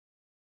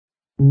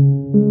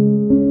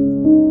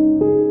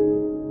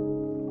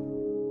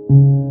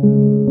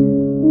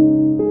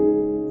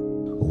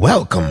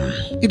Welcome.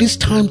 It is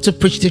time to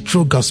preach the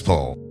true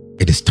gospel.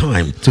 It is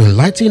time to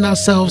enlighten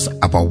ourselves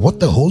about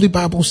what the Holy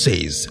Bible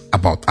says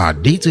about our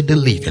day-to-day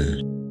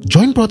living.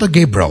 Join Brother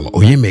Gabriel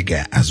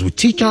Oyemega as we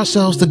teach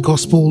ourselves the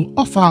gospel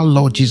of our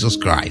Lord Jesus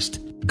Christ.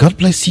 God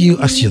bless you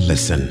as you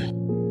listen.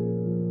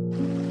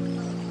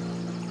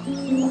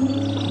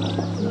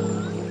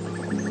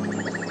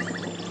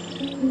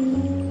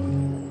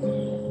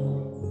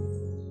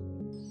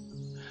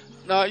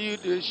 Now you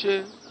do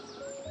shame.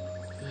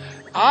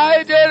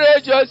 I did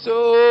rejoice,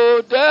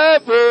 oh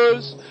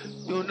devils,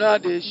 you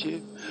not the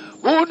shame.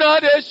 Who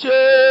not the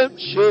shame,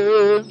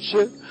 shame,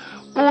 shame.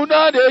 Who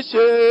not the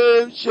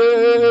shame,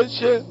 shame,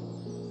 shame.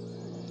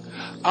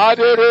 I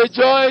did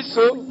rejoice,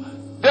 oh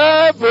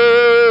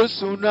devils,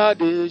 who not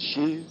the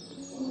shame.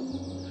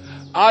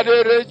 I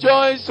did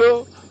rejoice,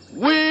 oh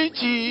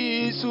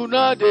witches, who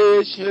not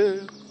the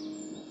shame.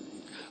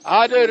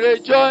 I did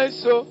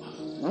rejoice, oh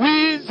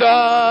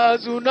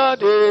wizards, who not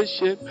the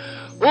shame.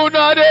 Who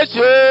not the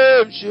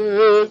shame,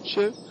 shame,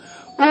 shame.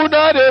 Who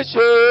not the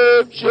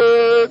shame,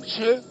 shame,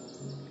 shame.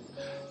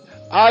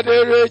 I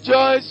dey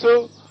rejoice,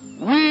 oh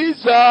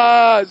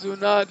wizards, who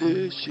not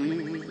the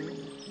shame.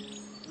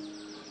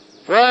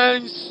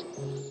 Friends,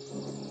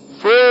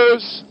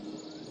 foes,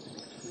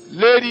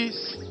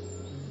 ladies,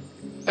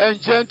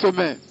 and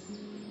gentlemen,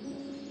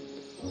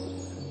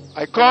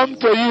 I come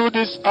to you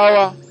this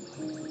hour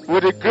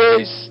with the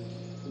grace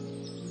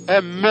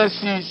and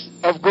mercies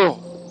of God.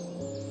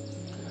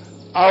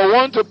 I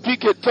want to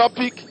pick a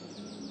topic: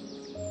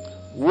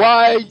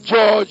 why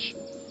judge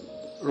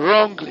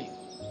wrongly?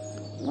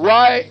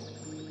 Why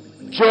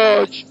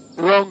judge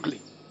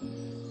wrongly?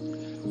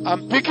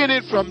 I'm picking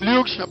it from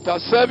Luke chapter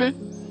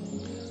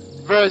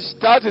 7, verse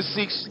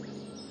 36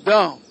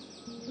 down.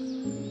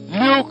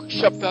 Luke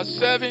chapter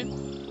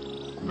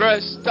 7,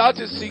 verse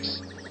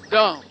 36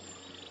 down.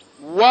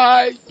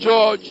 Why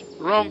judge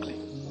wrongly?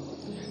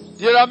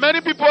 There are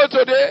many people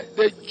today,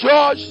 they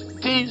judge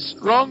things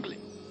wrongly.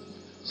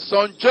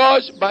 Some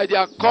judge by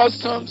their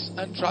customs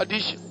and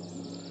tradition.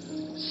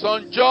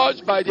 Some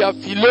judge by their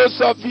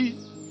philosophy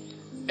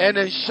and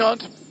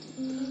enchantment.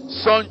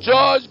 Some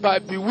judge by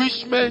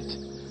bewitchment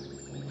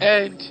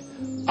and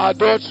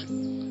adultery.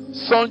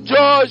 Some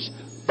judge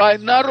by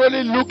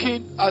narrowly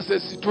looking at a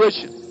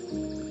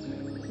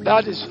situation.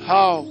 That is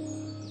how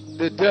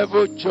the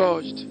devil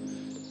judged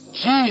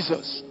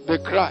Jesus the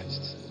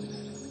Christ.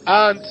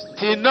 And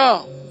till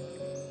now,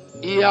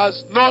 he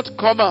has not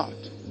come out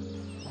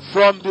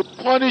from the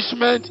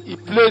punishment he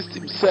placed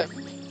himself.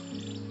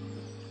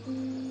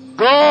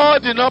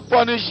 God did not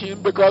punish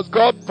him because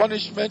God's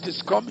punishment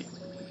is coming.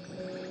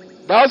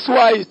 That's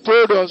why he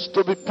told us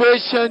to be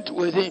patient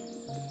with him.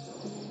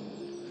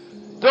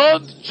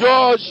 Don't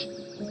judge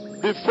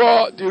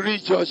before the real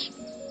judgment.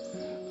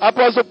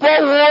 Apostle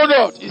Paul warned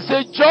us. He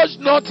said, judge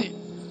nothing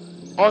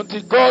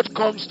until God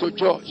comes to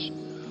judge.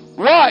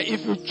 Why?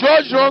 If you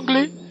judge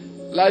wrongly,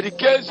 like the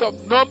case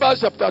of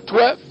Numbers chapter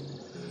 12,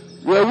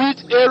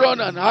 wherewith Aaron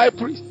and the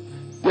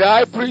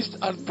high priest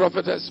and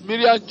prophetess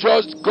Miriam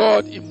judged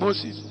God in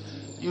Moses,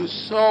 you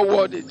saw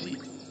what they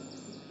did.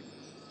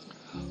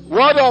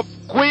 What of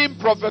Queen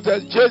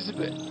Prophetess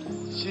Jezebel?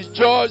 She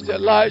judged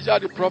Elijah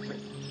the prophet.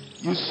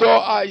 You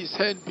saw how his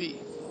hand be.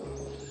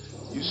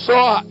 You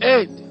saw her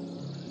end.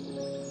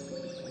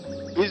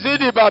 Is it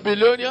the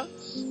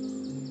Babylonians?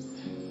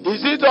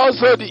 Is it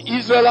also the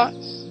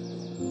Israelites?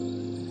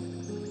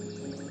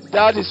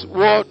 That is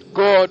what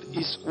God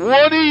is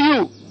warning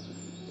you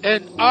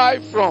and I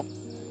from,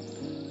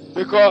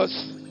 because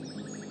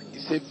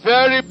it's a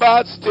very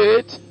bad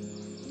state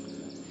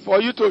for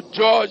you to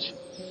judge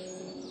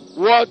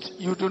what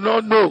you do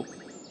not know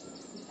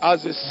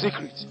as a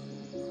secret.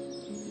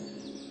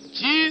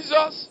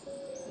 Jesus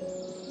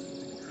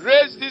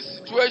raised this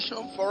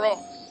situation for us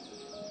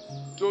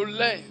to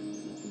learn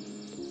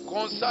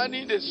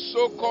concerning the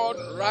so-called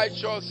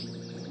righteous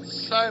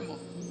Simon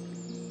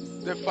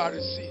the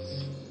Pharisees.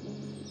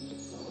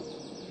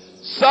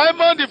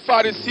 Simon the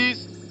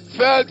Pharisees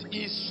felt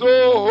he's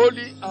so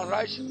holy and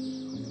righteous.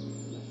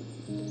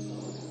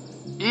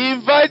 He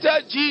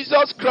invited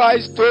Jesus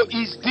Christ to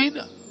his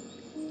dinner.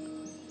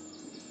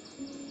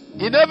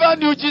 He never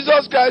knew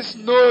Jesus Christ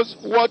knows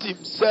what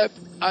himself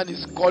and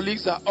his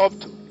colleagues are up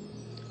to.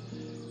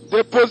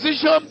 They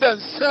positioned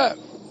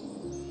themselves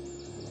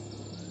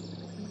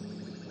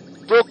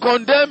to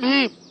condemn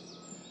him.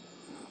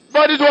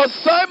 But it was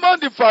Simon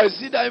the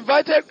Pharisee that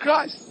invited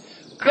Christ.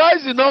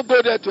 Christ did not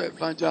go there to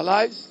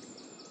evangelize,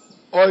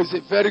 or is a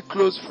very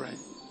close friend.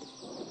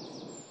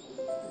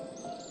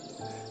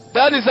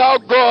 That is how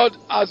God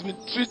has been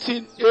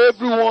treating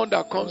everyone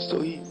that comes to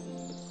him.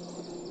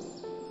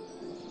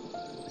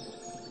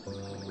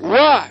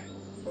 Why?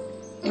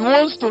 He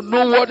wants to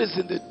know what is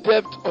in the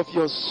depth of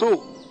your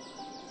soul,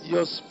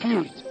 your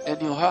spirit,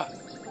 and your heart.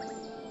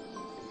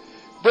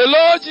 The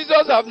Lord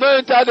Jesus have not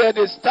entered and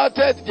they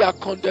started their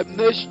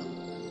condemnation.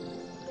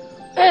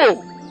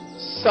 Oh,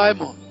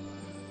 Simon,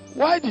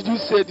 Why did you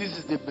say this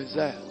is the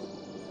Messiah?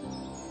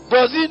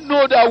 Does he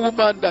know that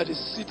woman that is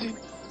sitting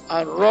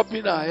and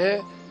rubbing her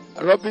hair,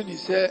 rubbing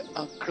his hair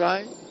and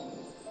crying?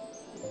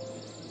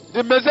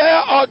 The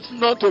Messiah ought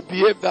not to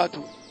behave that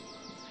way.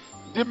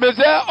 The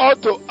Messiah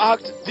ought to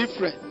act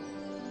different.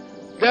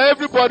 Then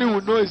everybody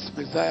will know it's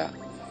Messiah.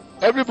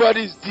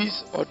 Everybody is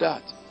this or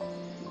that.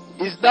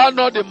 Is that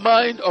not the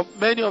mind of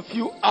many of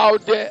you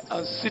out there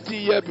and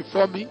sitting here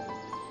before me?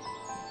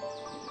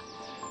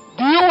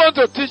 Do you want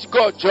to teach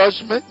God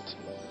judgment?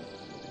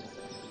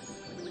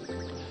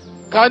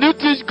 Can you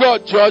teach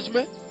God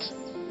judgment?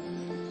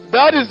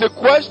 That is the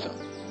question.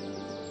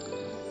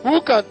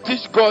 Who can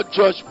teach God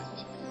judgment?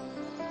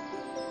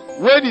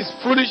 When his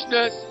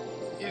foolishness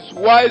is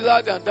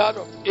wiser than that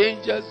of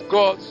angels,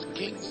 gods,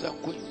 kings,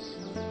 and queens.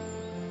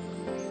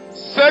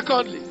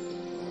 Secondly,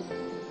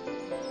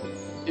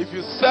 if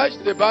you search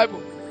the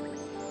Bible,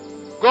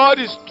 God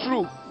is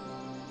true.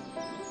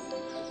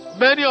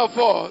 Many of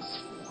us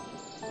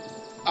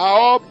are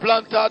all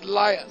planted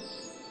liars.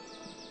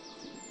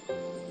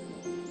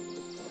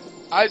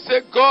 I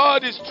say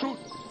God is truth.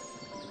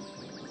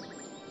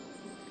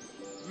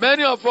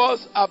 Many of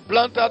us are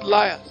planted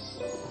liars.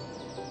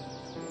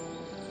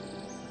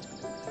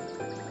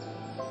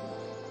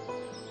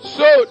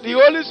 So the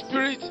Holy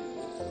Spirit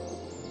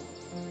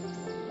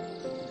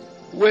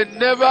will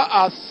never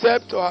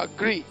accept or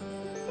agree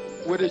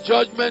with the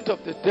judgment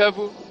of the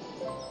devil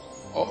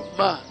or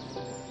man,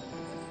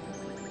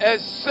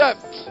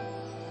 except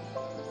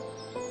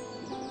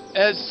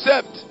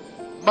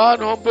man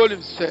humble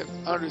himself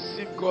and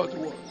receive God's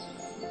word.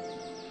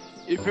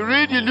 If you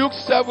read in Luke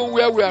 7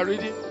 where we are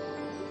reading,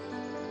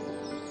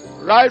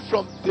 right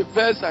from the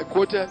verse I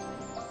quoted,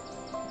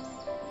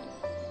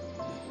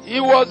 he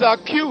was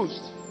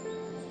accused.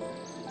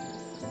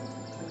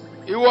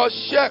 He was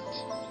checked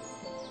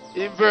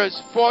in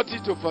verse 40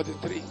 to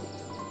 43.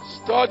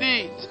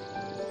 Study it.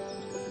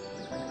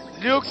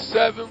 Luke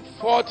 7,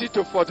 40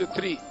 to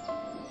 43.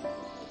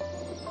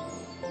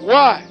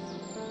 Why?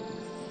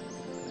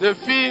 They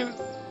feel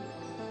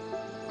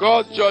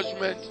God's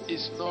judgment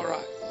is not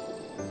right.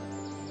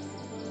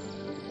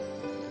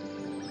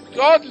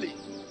 Thirdly,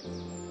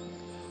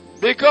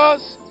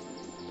 because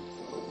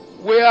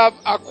we have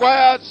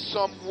acquired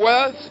some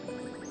wealth,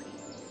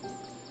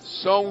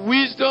 some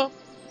wisdom,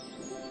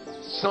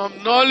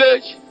 some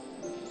knowledge,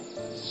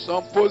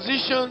 some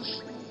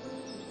positions,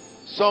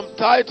 some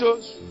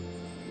titles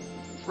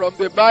from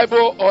the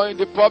Bible or in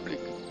the public.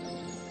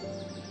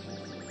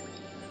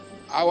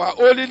 Our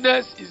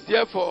holiness is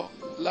therefore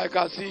like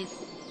as if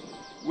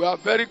we are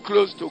very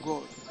close to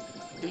God.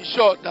 In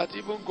short, that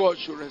even God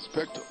should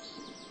respect us.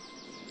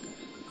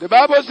 The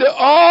Bible says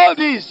all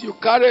these you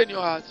carry in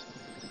your heart,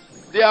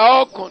 they are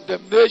all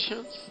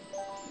condemnations,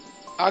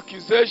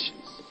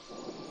 accusations.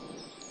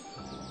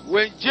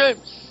 When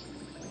James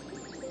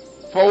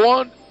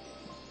forewarned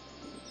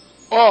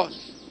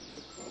us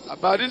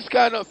about this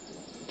kind of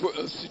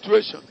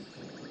situation,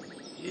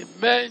 he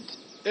meant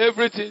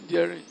everything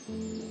therein.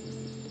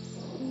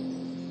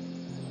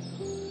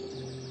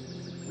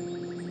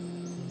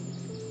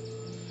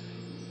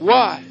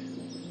 Why?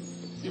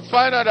 You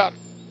find out that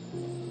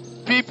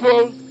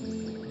people,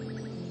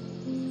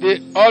 they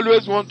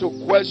always want to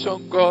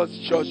question God's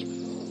judgment.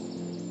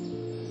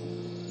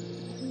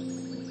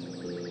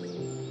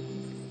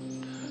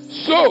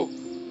 So,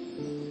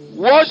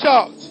 watch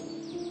out.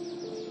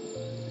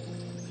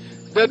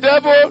 The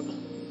devil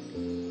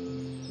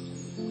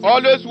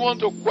always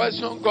wants to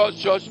question God's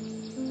judgment.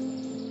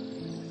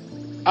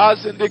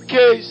 As in the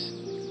case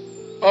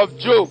of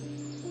Job.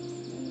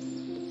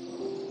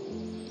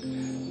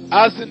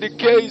 As in the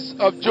case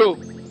of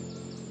Job.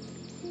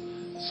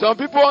 Some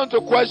people want to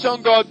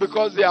question God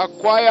because they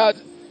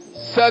acquired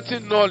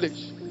certain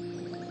knowledge,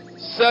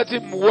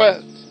 certain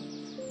wealth,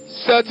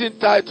 certain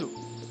title,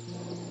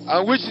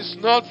 and which is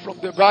not from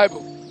the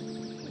Bible.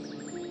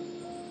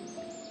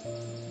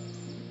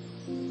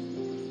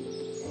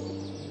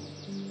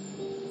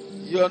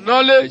 Your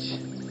knowledge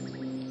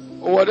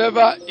or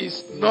whatever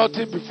is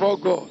nothing before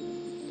God.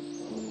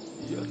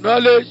 Your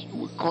knowledge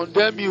will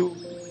condemn you,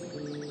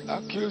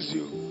 accuse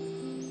you.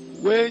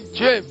 When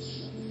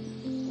James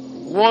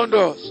warned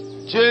us,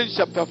 James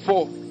chapter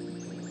 4,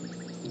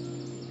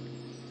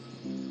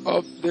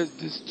 of the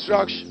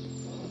destruction.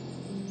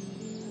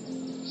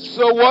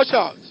 So watch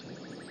out.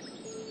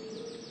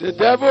 The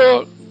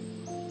devil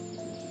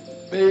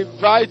may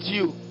invite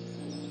you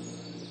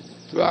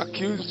to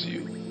accuse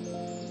you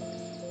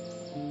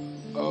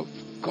of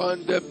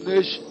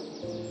condemnation.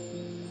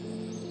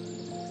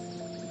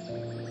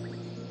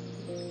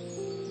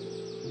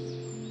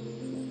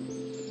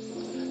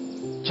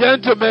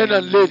 Gentlemen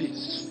and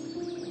ladies,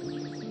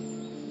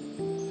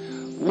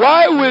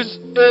 why will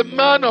a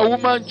man or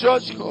woman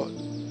judge God?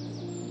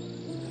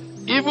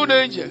 Even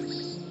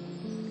angels.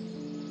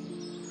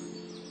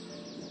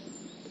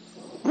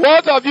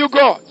 What have you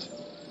got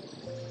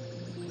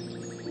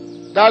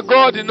that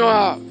God did not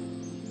have?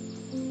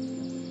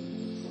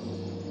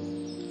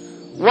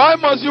 Why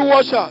must you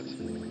watch out?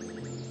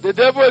 The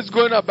devil is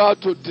going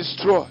about to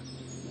destroy.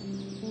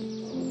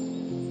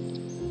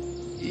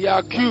 he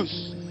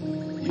accuses,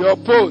 he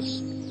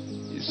opposes,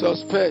 he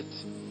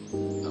suspects,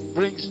 and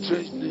brings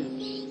strange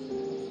names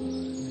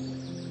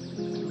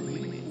to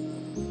him.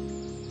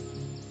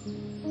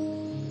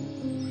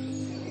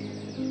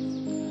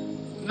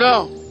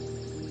 Now,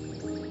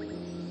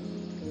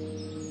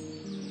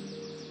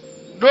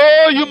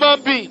 no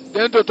human being,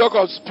 then to talk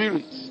of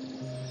spirits,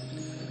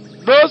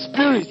 no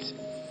spirit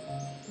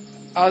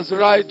has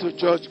right to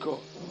judge God.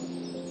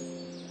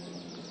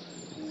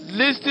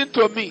 Listen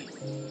to me.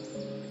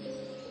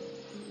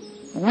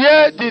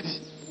 Where did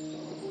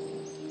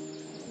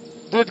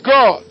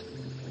God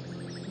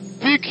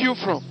pick you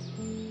from?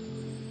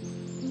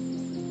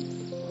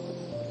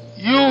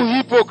 You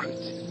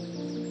hypocrite.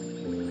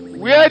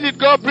 Where did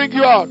God bring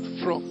you out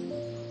from?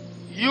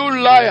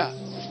 You liar.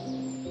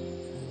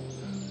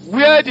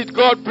 Where did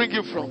God bring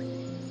you from?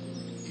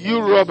 You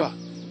robber.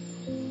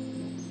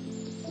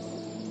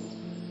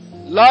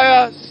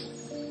 Liars,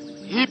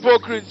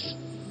 hypocrites,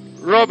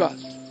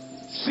 robbers.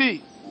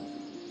 See,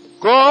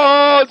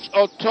 God's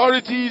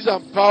authorities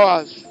and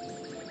powers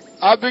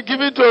have been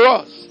given to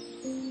us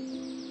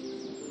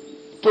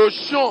to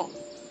shun,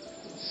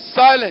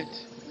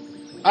 silence,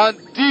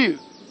 and deal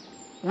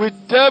with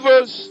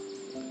devils,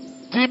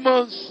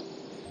 demons,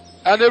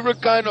 and every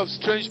kind of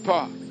strange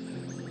power.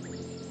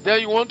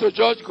 Then you want to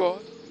judge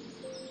God?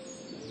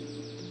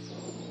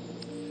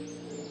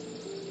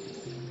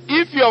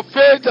 If your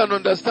faith and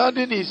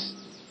understanding is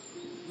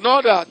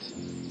not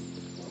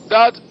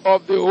that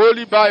of the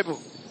Holy Bible,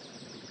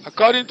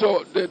 according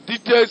to the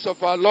details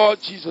of our Lord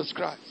Jesus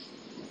Christ,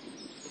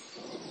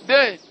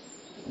 then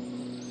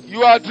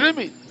you are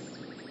dreaming.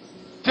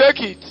 Take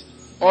it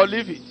or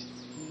leave it.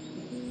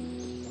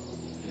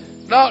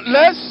 Now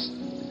let's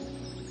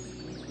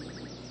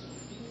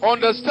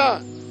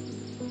understand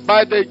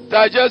by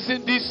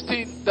digesting this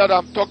thing that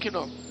I'm talking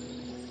of.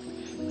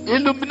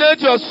 Illuminate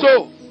your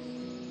soul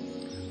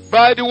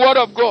by the word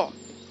of God.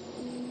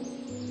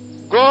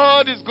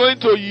 God is going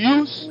to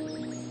use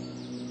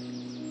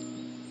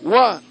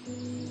one,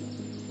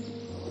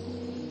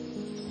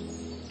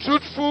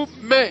 truthful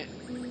men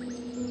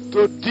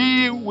to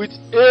deal with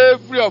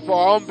every of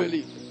our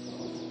unbelief.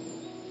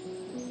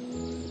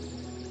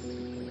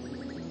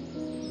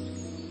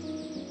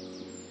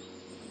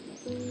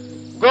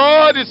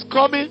 God is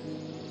coming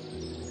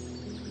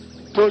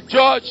to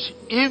judge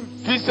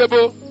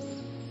invisible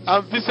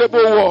and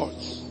visible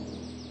worlds,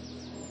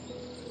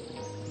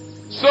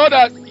 so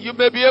that you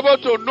may be able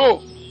to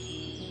know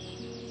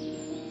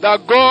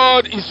that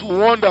God is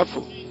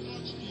wonderful.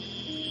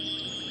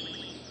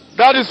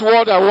 That is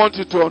what I want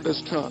you to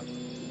understand.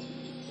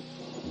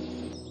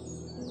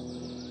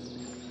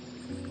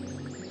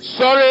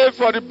 Sorry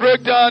for the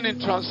breakdown in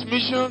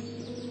transmission.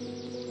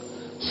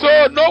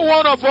 So no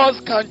one of us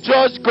can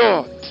judge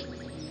God.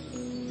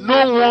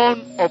 No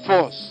one of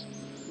us.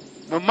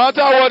 No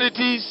matter what it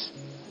is,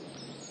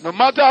 no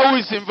matter who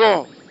is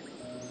involved.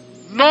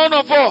 None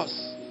of us.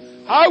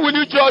 How will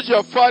you judge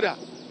your Father,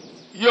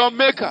 your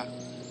Maker,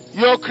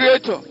 your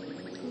Creator,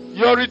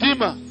 your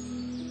Redeemer?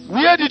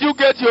 Where did you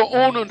get your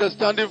own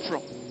understanding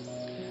from?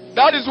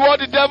 That is what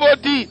the devil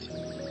did.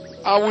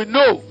 And we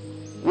know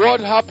what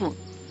happened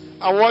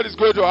and what is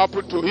going to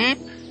happen to him,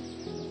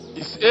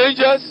 his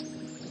angels,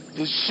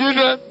 his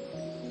children,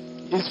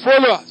 his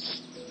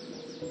followers.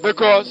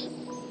 Because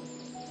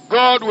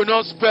God will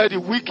not spare the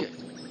wicked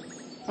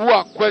who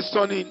are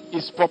questioning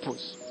his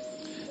purpose.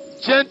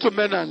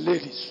 Gentlemen and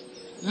ladies,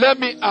 let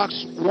me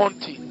ask one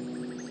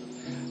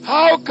thing.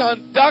 How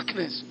can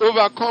darkness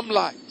overcome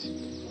light?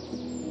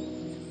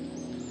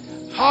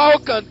 How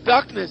can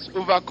darkness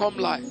overcome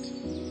light?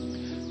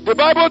 The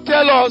Bible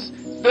tells us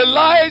the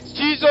light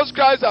Jesus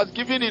Christ has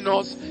given in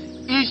us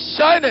is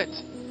shineth.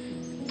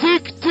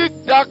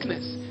 Thick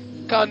darkness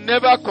can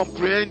never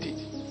comprehend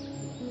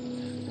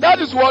it. That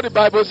is what the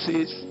Bible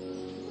says.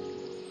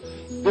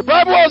 The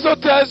Bible also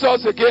tells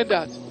us again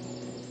that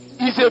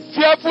it's a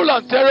fearful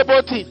and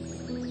terrible thing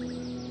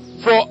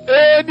for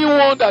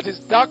anyone that is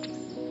dark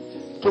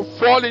to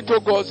fall into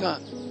God's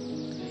hand.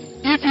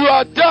 If you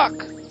are dark,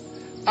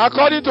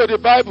 according to the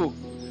Bible,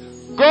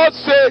 God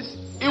says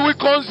He will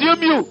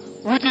consume you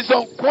with His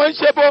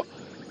unquenchable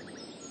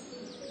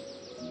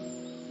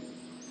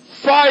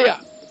fire.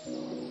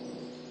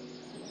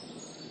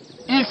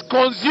 His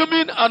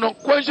consuming and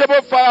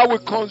unquenchable fire will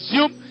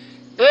consume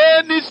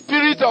any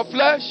spirit of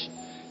flesh,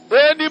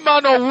 any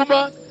man or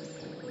woman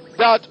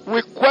that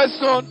will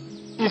question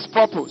His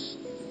purpose.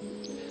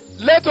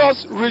 Let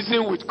us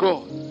reason with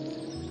God.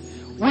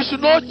 We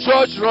should not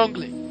judge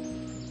wrongly.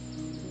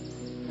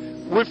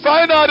 We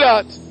find out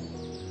that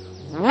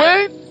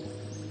when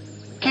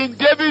King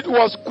David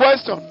was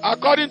questioned,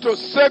 according to 2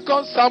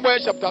 Samuel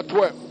chapter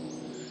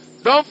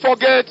 12, don't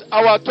forget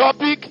our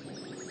topic,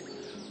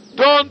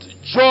 don't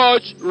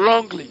judge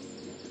wrongly.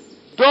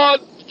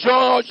 Don't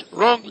judge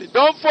wrongly.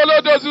 Don't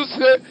follow those who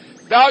say,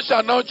 thou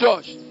shalt not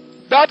judge.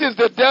 That is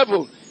the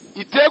devil.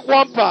 He take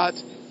one part,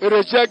 he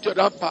reject the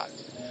other part.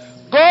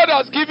 God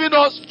has given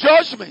us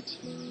judgment.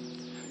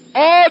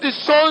 All the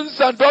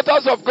sons and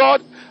daughters of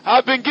God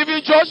have been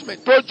given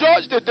judgment to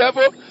judge the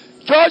devil,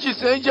 judge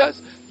his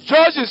angels,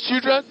 judge his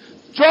children,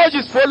 judge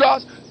his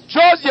followers,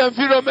 judge the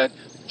environment,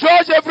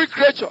 judge every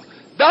creature.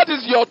 That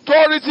is the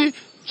authority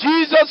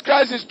Jesus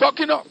Christ is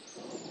talking of.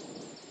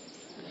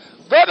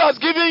 God has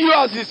given you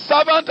as his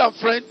servant and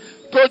friend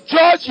to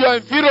judge your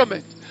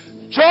environment,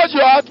 judge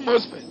your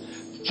atmosphere,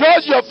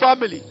 judge your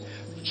family,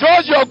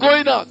 judge your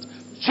going out,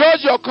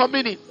 judge your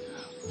coming in.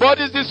 But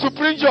it's the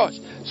supreme judge.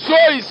 So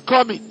he's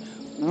coming.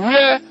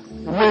 Where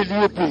will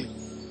you be?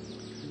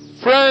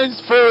 Friends,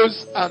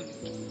 foes, and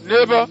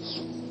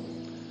neighbors,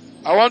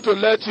 I want to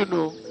let you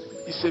know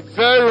it's a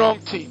very wrong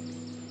thing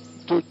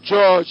to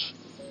judge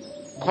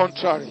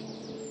contrary.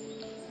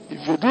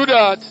 If you do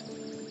that,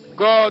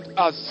 God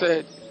has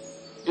said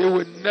he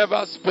will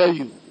never spare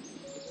you.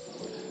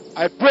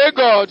 I pray,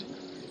 God,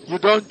 you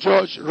don't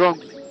judge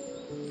wrongly.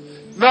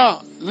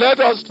 Now, let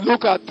us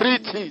look at three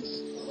things.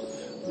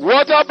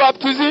 Water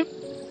baptism,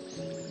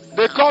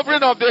 the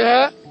covering of the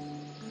hair,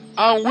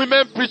 and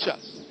women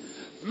preachers.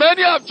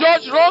 Many have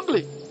judged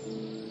wrongly.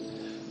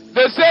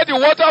 They say the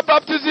water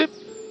baptism,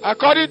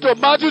 according to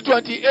Matthew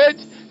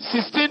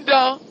 28:16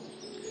 down,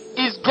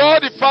 is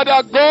God the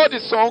Father, God the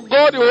Son,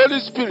 God the Holy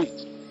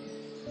Spirit.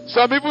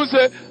 Some people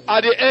say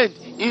at the end,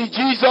 in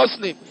Jesus'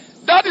 name.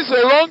 That is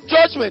a wrong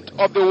judgment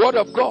of the Word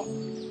of God.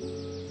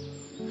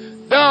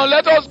 Now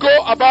let us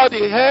go about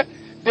the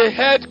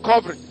head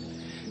covering.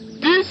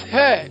 This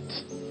head,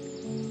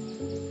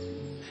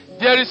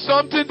 there is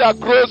something that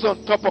grows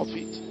on top of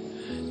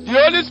it. The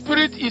Holy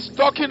Spirit is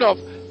talking of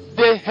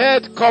the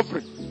head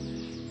covering.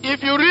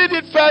 If you read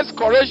it, 1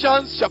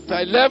 Corinthians chapter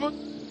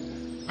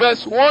 11,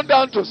 verse 1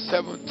 down to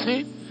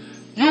 17,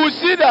 you will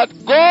see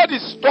that God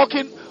is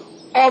talking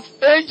of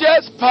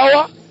angels'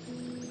 power,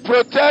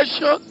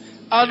 protection,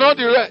 and all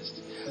the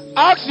rest.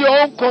 Ask your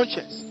own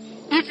conscience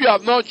if you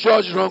have not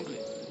judged wrongly.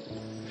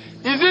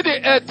 Is it the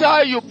hair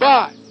tie you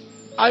buy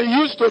and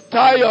use to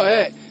tie your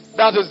hair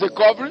that is the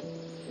covering?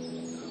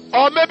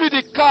 Or maybe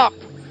the cap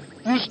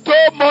you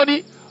stole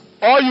money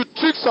or you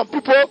tricked some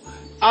people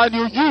and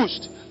you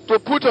used to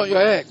put on your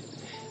head?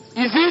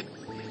 Is it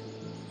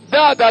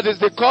that is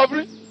the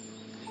covering?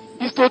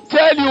 It's to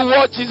tell you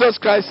what Jesus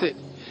Christ said.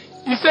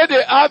 He said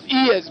they have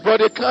ears but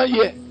they can't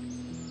hear.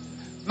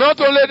 Not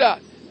only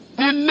that,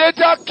 the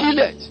letter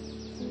killeth.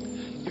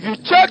 If you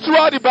check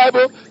throughout the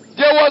Bible,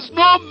 there was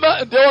no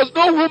man, there was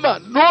no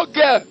woman, no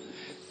girl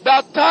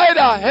that tied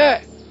her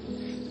hair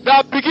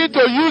that began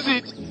to use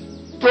it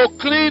to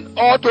clean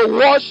or to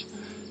wash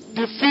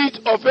the feet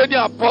of any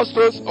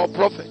apostles or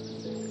prophets.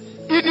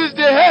 It is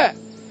the hair.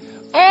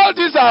 All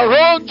these are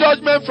wrong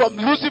judgment from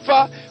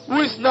Lucifer,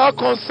 who is now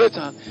called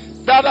Satan,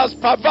 that has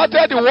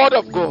perverted the word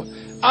of God,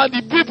 and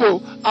the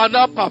people are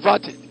now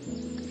perverted.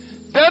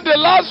 Then the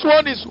last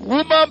one is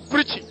woman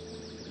preaching.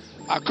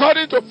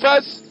 According to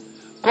 1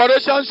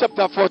 Corinthians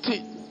chapter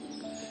 14,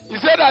 he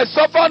said, I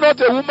suffer not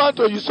a woman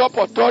to usurp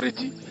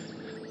authority,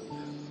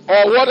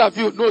 or what have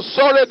you. No,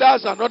 sorry,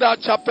 that's another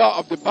chapter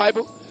of the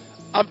Bible.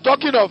 I'm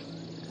talking of,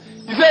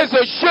 he says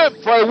it's a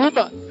shame for a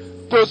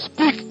woman to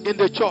speak in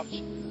the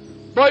church.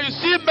 But you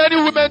see many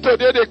women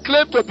today, they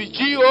claim to be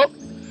GO,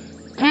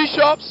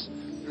 bishops,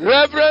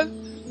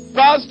 reverend,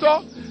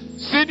 pastor,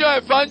 senior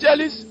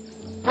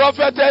evangelist,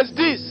 prophetess,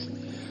 this.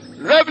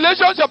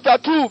 Revelation chapter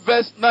 2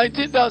 verse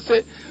 19 down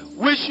say,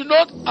 we should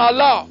not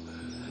allow,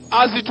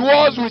 as it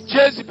was with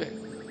Jezebel,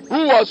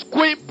 who was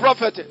queen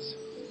prophetess.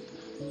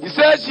 He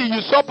said she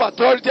usurped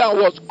authority and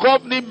was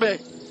governing men.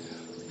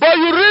 But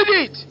you read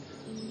it,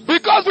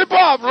 because people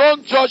have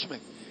wrong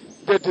judgment,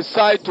 they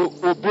decide to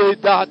obey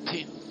that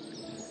thing.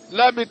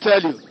 Let me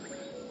tell you,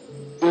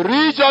 the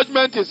real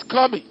judgment is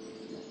coming.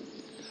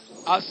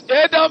 As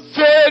Adam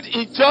failed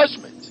in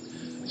judgment,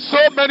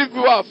 so many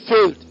people have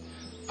failed.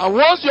 And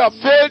once you have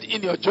failed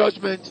in your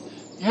judgment,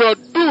 your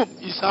doom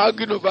is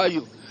hanging over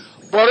you.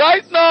 But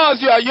right now,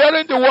 as you are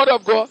hearing the word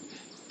of God,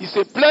 it's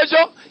a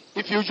pleasure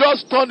if you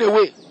just turn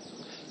away.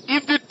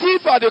 If the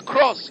thief at the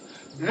cross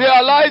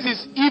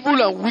realizes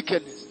evil and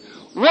wickedness,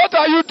 what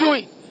are you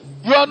doing?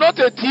 You are not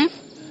a thief,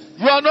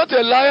 you are not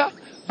a liar,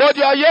 but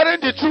you are hearing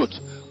the truth.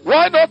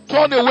 Why not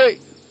turn away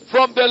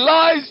from the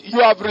lies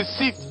you have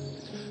received,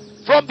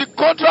 from the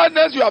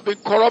contrariness you have been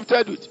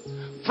corrupted with,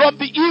 from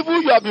the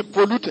evil you have been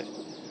polluted,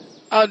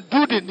 and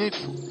do the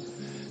needful?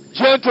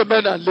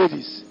 Gentlemen and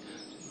ladies,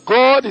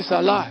 God is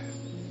alive.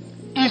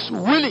 He is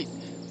willing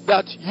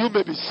that you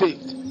may be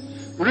saved.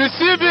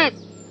 Receive Him,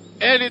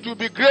 and it will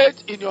be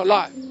great in your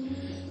life.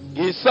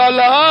 He's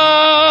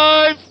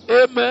alive.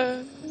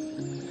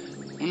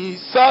 Amen.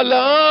 He's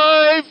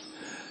alive.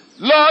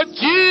 Lord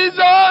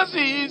Jesus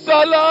is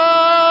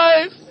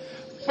alive.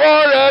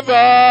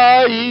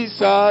 Forever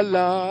He's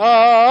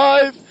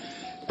alive.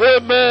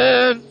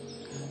 Amen.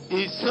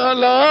 He's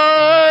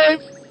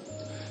alive.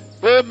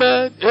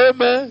 Amen.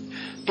 Amen.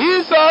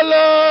 He's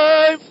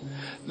alive.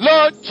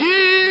 Lord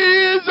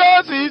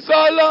Jesus is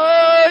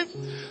alive.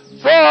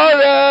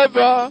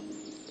 Forever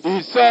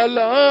He's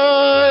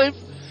alive.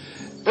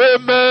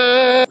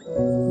 Amen.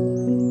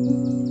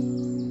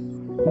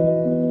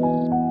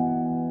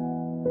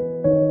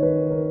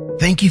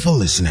 Thank Thank you for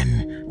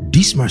listening.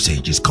 This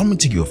message is coming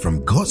to you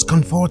from God's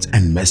Comfort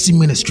and Mercy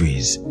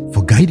Ministries.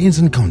 For guidance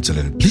and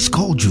counseling, please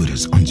call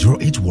Judas on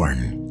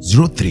 081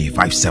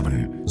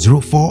 0357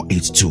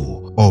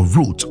 0482 or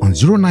Ruth on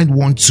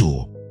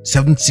 0912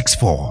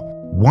 764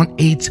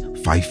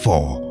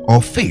 1854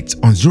 or Faith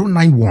on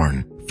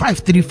 091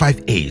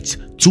 5358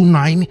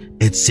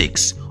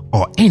 2986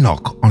 or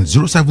Enoch on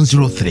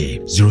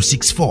 0703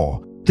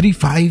 064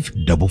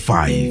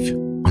 3555.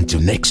 Until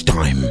next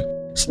time,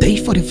 stay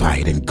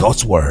fortified in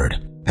God's word,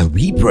 and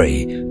we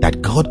pray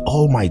that God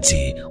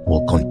Almighty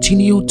will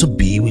continue to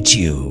be with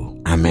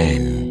you.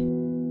 Amen.